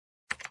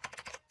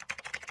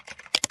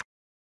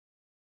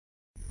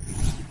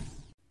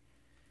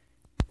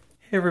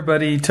Hey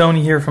everybody,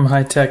 Tony here from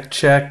High Tech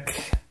Check.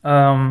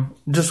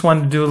 Just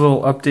wanted to do a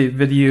little update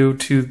video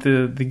to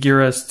the Gear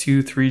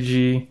S2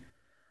 3G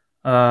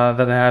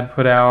that I had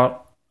put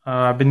out.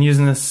 I've been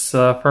using this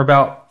for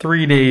about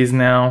 3 days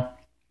now.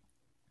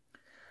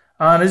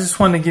 And I just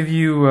wanted to give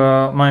you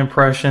my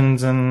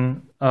impressions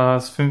and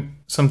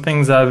some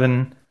things I've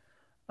been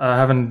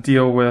having to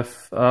deal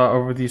with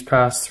over these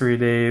past 3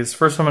 days.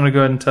 First, I'm going to go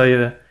ahead and tell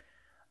you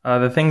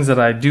the things that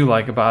I do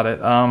like about it.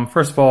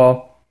 First of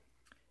all,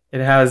 it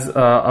has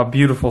a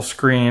beautiful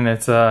screen.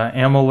 It's a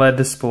AMOLED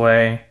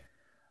display.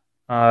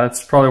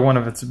 It's probably one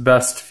of its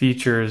best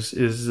features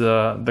is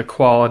the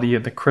quality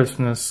of the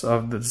crispness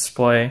of the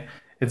display.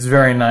 It's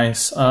very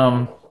nice.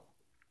 The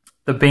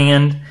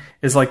band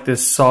is like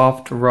this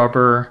soft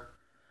rubber.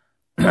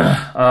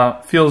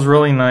 Feels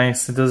really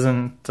nice. It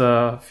doesn't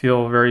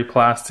feel very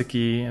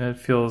plasticky, and it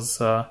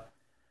feels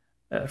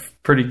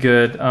pretty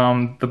good.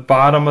 The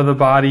bottom of the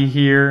body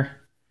here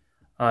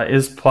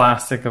is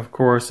plastic, of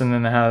course, and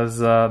then it has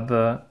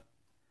the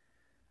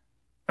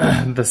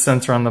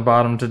sensor on the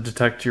bottom to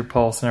detect your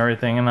pulse and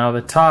everything. And now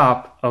the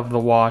top of the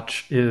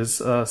watch is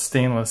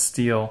stainless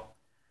steel.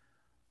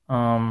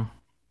 That's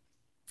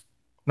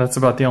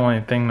about the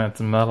only thing that's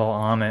metal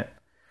on it.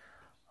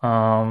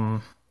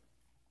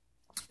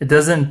 It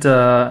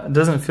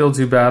doesn't feel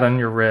too bad on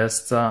your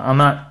wrist. I'm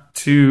not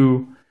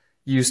too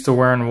used to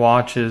wearing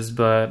watches,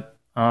 but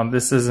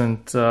this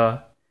isn't.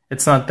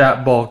 It's not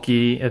that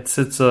bulky. It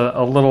sits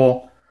a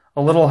little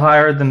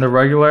higher than the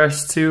regular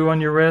S2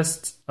 on your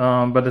wrist,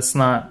 but it's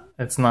not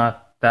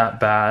that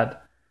bad.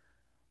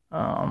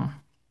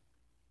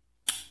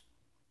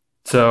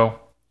 So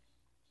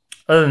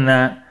other than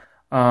that,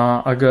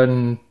 I'll go ahead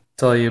and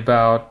tell you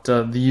about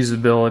the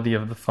usability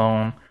of the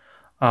phone.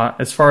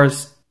 As far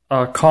as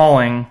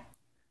calling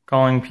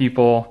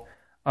people,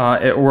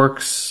 it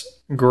works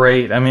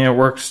great. I mean, it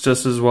works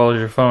just as well as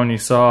your phone. You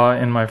saw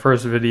in my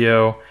first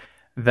video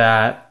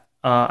that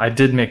I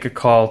did make a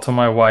call to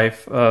my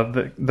wife.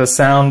 The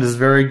sound is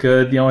very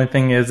good. The only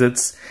thing is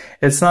it's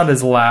not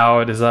as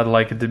loud as I'd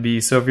like it to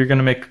be. So if you're going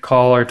to make a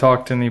call or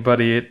talk to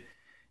anybody,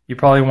 you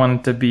probably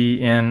want it to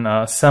be in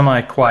a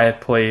semi-quiet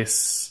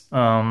place.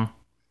 There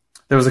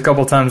was a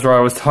couple times where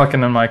I was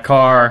talking in my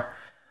car,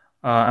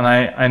 and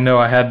I know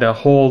I had to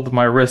hold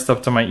my wrist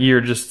up to my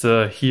ear just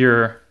to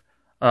hear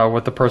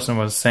what the person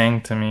was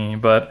saying to me.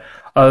 But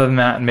other than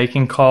that,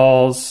 making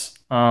calls,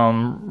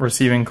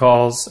 receiving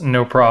calls,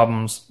 no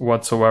problems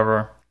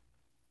whatsoever.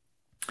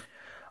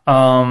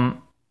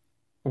 One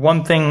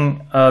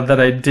thing that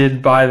I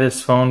did buy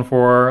this phone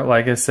for,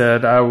 like I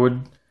said, I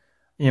would,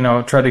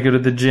 try to go to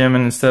the gym,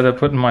 and instead of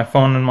putting my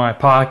phone in my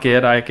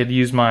pocket, I could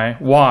use my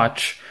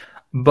watch,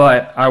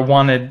 but I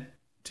wanted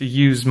to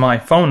use my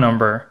phone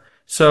number.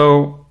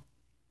 So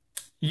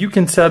you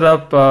can set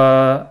up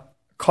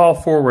call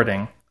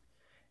forwarding.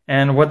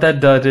 And what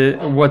that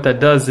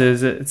does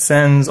is it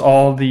sends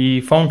all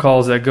the phone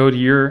calls that go to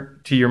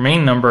your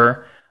main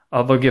number.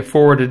 They'll get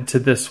forwarded to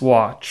this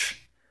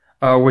watch,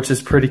 which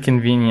is pretty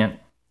convenient.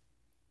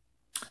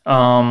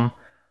 I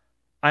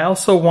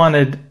also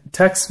wanted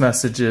text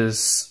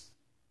messages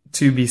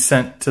to be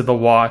sent to the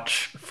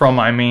watch from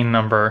my main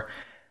number.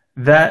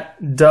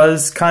 That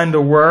does kind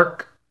of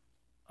work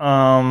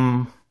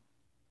to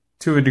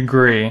a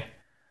degree.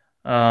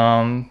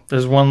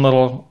 There's one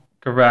little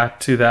caveat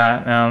to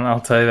that, and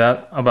I'll tell you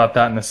about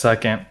that in a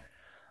second.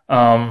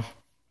 So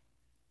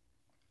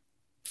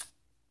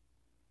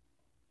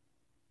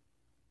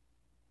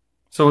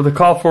with the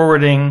call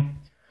forwarding,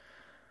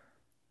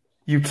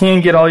 you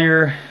can get all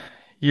your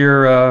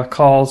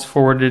calls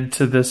forwarded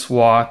to this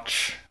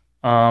watch.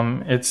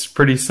 It's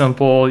pretty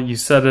simple. You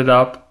set it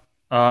up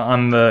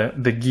on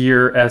the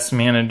Gear S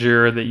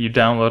Manager that you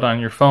download on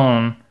your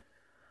phone,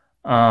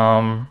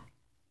 and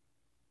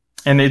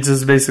it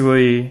just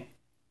basically,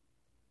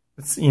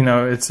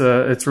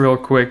 it's real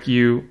quick.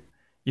 You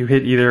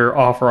hit either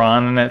off or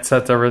on, and it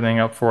sets everything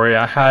up for you.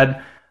 I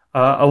had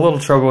a little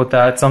trouble with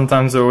that.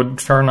 Sometimes it would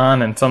turn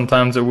on, and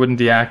sometimes it wouldn't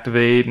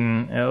deactivate,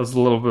 and it was a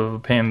little bit of a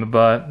pain in the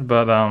butt.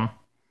 But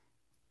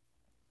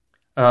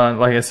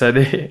like I said,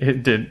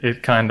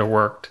 it kind of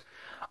worked.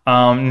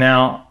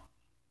 Now,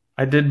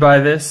 I did buy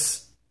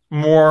this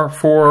more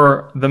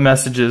for the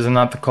messages and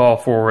not the call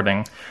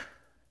forwarding.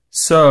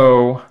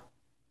 So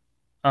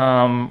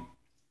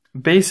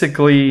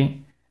basically,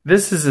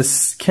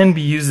 this can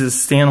be used as a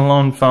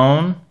standalone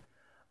phone,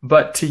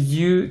 but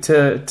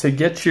to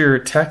get your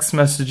text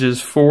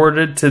messages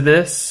forwarded to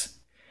this,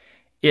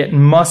 it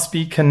must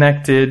be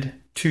connected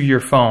to your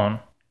phone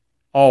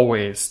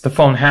always. The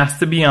phone has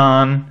to be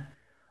on,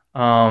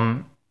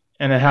 and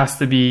it has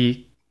to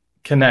be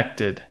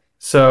connected.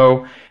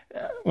 So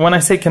when I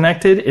say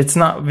connected, it's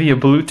not via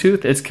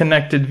Bluetooth, it's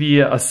connected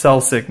via a cell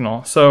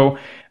signal. So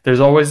there's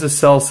always a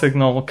cell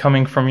signal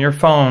coming from your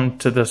phone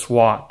to this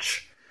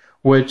watch,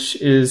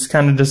 which is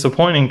kind of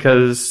disappointing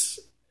because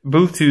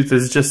Bluetooth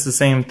is just the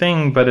same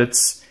thing, but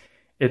it's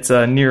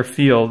a near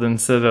field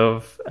instead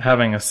of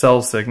having a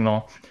cell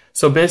signal.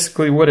 So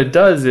basically what it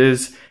does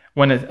is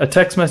when a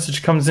text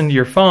message comes into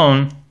your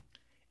phone,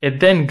 it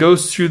then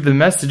goes through the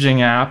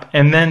messaging app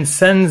and then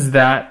sends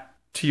that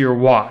to your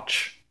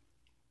watch.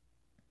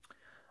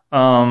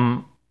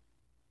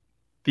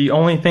 The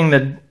only thing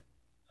that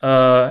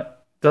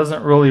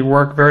doesn't really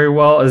work very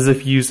well is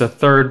if you use a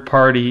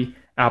third-party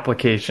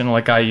application,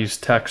 like I use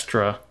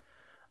Textra.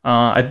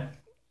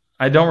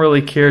 I don't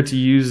really care to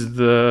use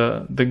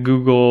the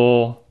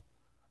Google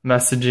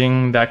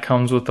messaging that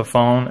comes with the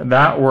phone.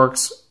 That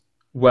works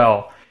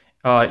well.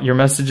 Your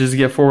messages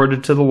get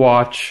forwarded to the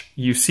watch,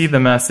 you see the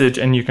message,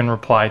 and you can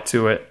reply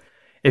to it.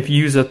 If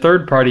you use a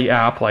third-party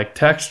app like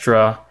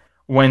Textra,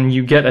 when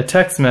you get a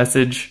text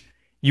message,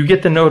 you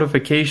get the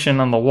notification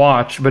on the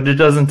watch, but it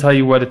doesn't tell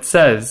you what it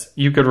says.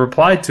 You could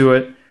reply to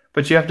it,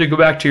 but you have to go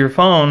back to your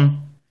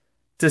phone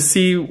to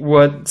see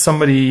what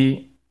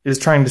somebody is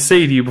trying to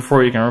say to you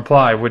before you can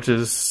reply, which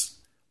is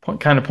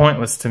kind of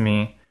pointless to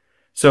me.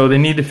 So they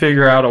need to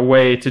figure out a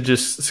way to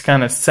just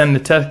kind of send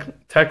the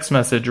text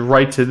message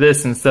right to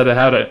this instead of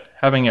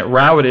having it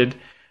routed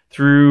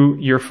through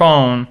your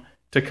phone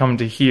to come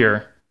to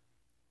here.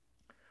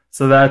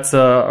 So that's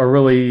a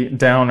really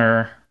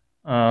downer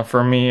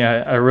for me.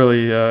 I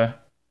really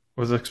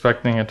was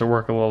expecting it to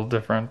work a little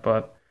different,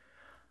 but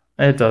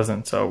it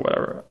doesn't, so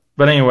whatever.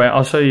 But anyway,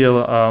 I'll show you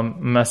a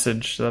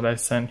message that I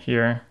sent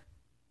here,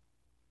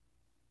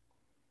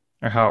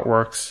 or how it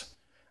works.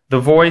 The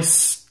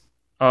voice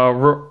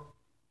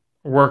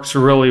works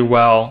really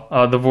well,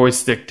 the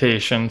voice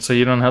dictation, so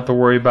you don't have to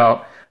worry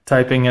about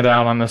typing it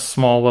out on this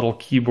small little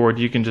keyboard.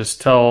 You can just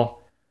tell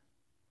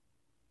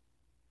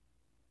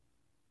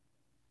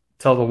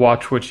the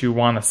watch what you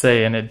want to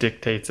say, and it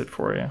dictates it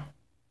for you.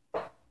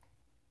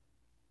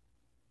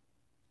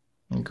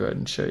 I'll go ahead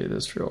and show you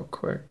this real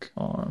quick.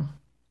 Hold on.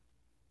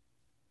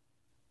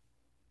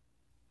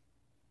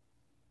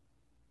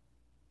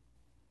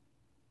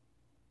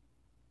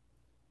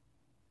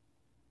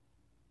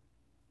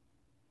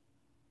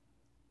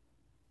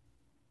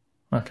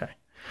 Okay,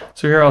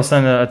 so here I'll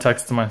send a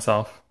text to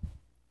myself.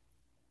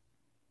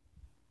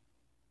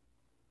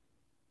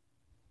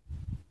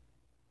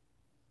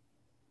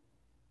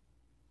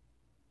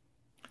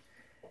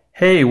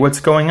 Hey,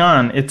 what's going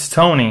on? It's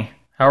Tony.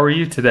 How are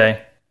you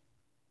today?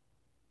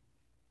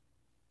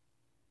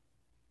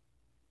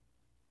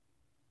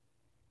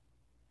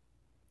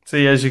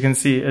 See, as you can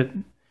see,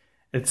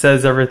 it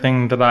says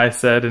everything that I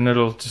said, and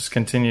it'll just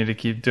continue to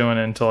keep doing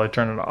it until I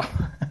turn it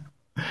off.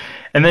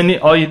 And then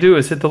all you do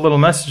is hit the little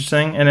message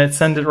thing, and it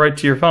sends it right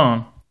to your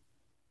phone.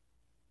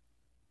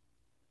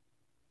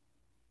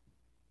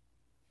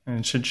 And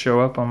it should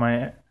show up on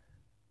my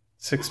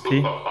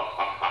 6P.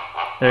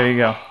 There you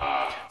go.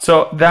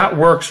 So that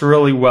works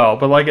really well.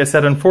 But like I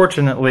said,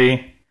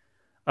 unfortunately,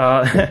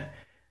 the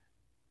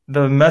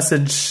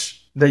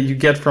message that you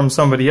get from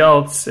somebody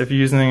else, if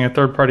you're using a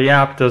third-party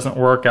app, doesn't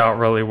work out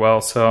really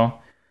well. So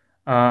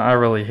I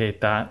really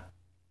hate that.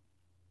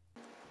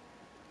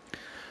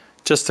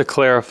 Just to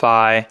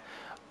clarify,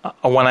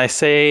 when I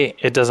say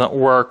it doesn't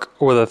work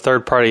with a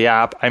third-party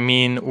app, I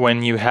mean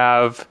when you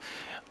have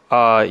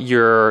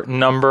your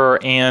number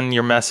and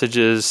your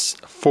messages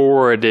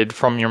forwarded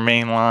from your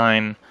main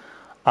line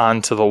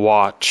onto the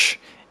watch.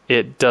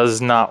 It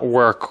does not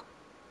work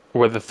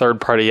with a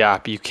third-party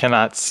app. You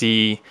cannot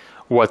see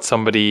what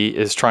somebody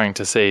is trying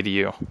to say to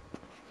you.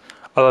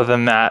 Other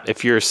than that,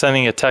 if you're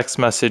sending a text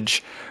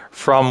message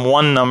from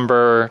one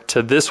number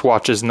to this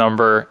watch's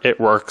number, it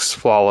works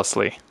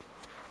flawlessly.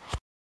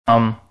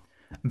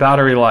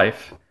 Battery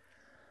life.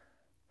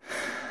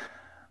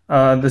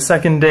 The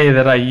second day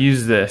that I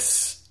used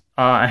this,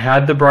 I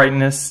had the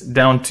brightness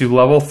down to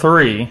level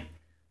 3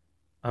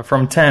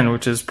 from 10,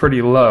 which is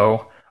pretty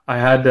low. I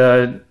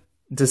had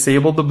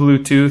disabled the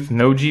Bluetooth,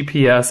 no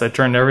GPS. I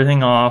turned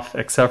everything off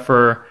except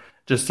for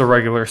just a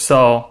regular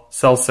cell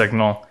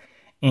signal.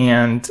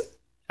 And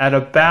at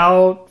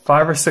about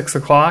 5 or 6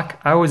 o'clock,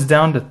 I was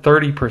down to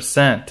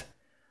 30%.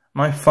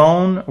 My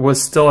phone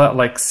was still at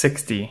like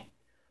 60.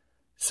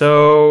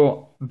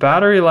 So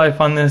battery life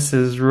on this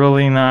is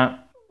really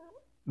not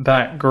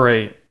that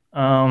great.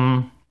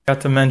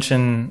 Got to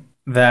mention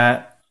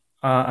that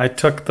I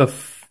took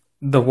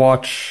the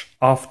watch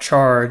off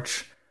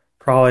charge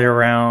probably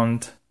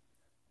around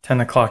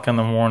 10 o'clock in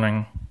the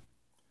morning.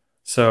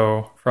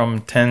 So from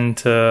 10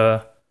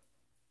 to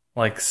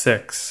like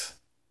 6,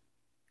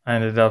 I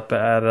ended up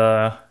at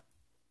a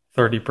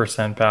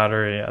 30%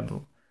 battery at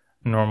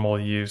normal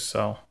use.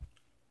 So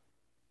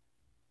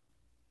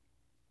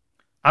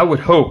I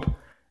would hope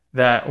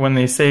that when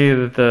they say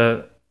that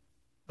the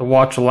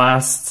watch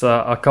lasts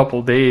a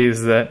couple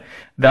days, that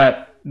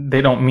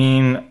they don't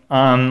mean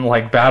on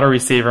like battery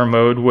saver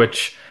mode,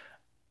 which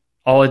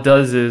all it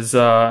does is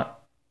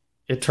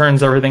it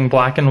turns everything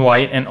black and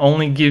white and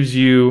only gives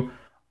you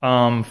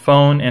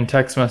phone and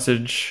text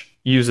message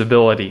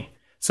usability.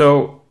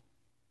 So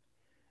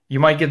you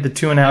might get the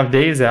 2.5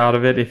 days out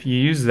of it if you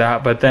use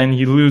that, but then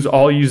you lose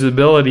all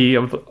usability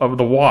of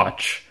the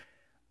watch.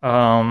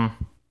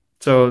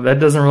 So that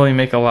doesn't really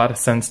make a lot of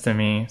sense to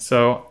me.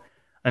 So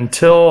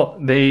until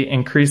they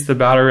increase the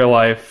battery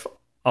life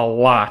a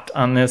lot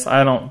on this,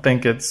 I don't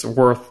think it's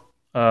worth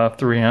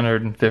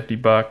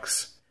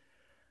 $350.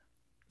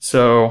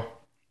 So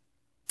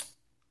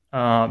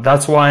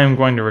that's why I'm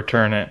going to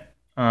return it.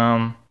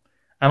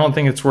 I don't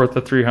think it's worth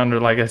the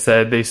 $300. Like I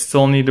said, they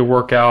still need to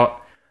work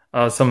out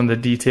some of the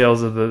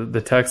details of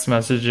the text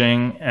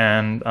messaging,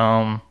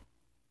 and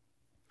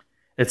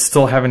it's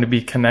still having to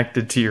be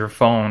connected to your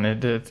phone.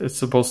 It's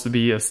supposed to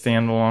be a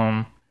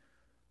standalone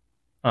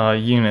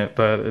unit,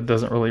 but it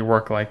doesn't really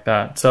work like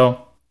that.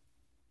 So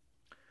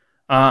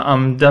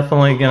I'm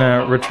definitely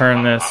gonna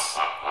return this.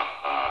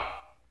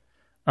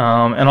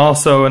 And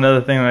also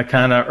another thing that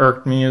kind of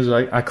irked me is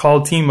I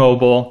called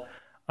T-Mobile.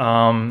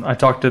 I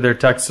talked to their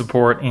tech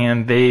support,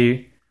 and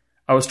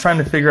I was trying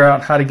to figure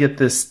out how to get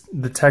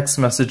the text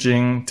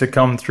messaging to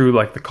come through,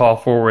 like the call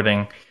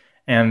forwarding,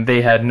 and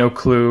they had no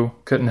clue,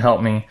 couldn't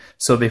help me.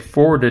 So they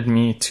forwarded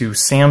me to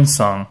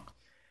Samsung.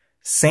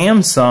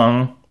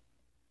 Samsung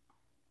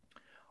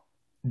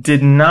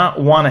did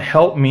not want to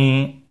help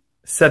me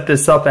set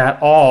this up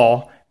at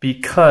all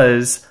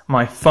because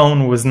my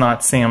phone was not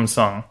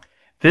Samsung.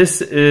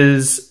 This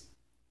is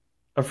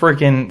a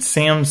freaking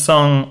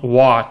Samsung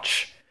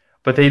watch,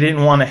 but they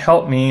didn't want to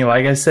help me,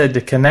 like I said,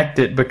 to connect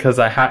it because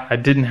I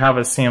didn't have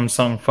a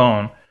Samsung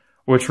phone,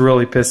 which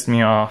really pissed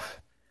me off.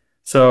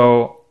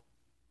 So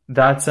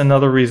that's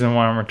another reason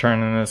why I'm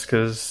returning this,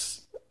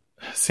 because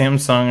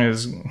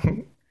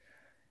Samsung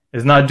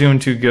is not doing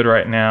too good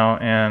right now,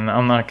 and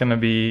I'm not going to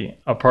be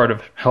a part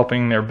of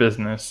helping their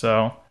business.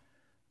 So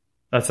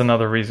that's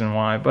another reason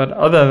why. But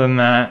other than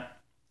that,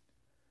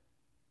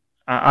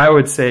 I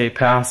would say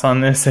pass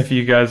on this if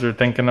you guys are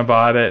thinking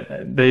about it.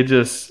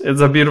 It's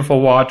a beautiful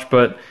watch,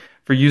 but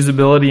for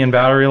usability and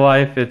battery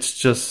life,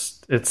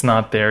 it's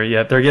not there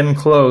yet. They're getting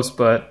close,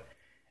 but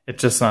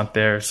it's just not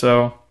there.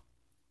 So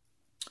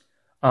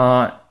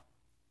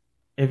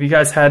if you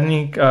guys had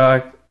any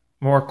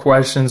more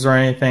questions or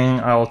anything,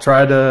 I will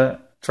try to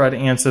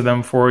answer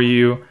them for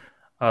you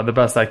the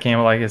best I can.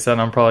 But like I said,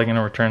 I'm probably going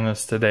to return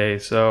this today.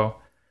 So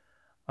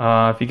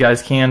if you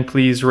guys can,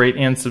 please rate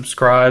and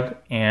subscribe,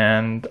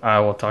 and I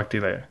will talk to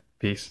you later.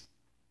 Peace.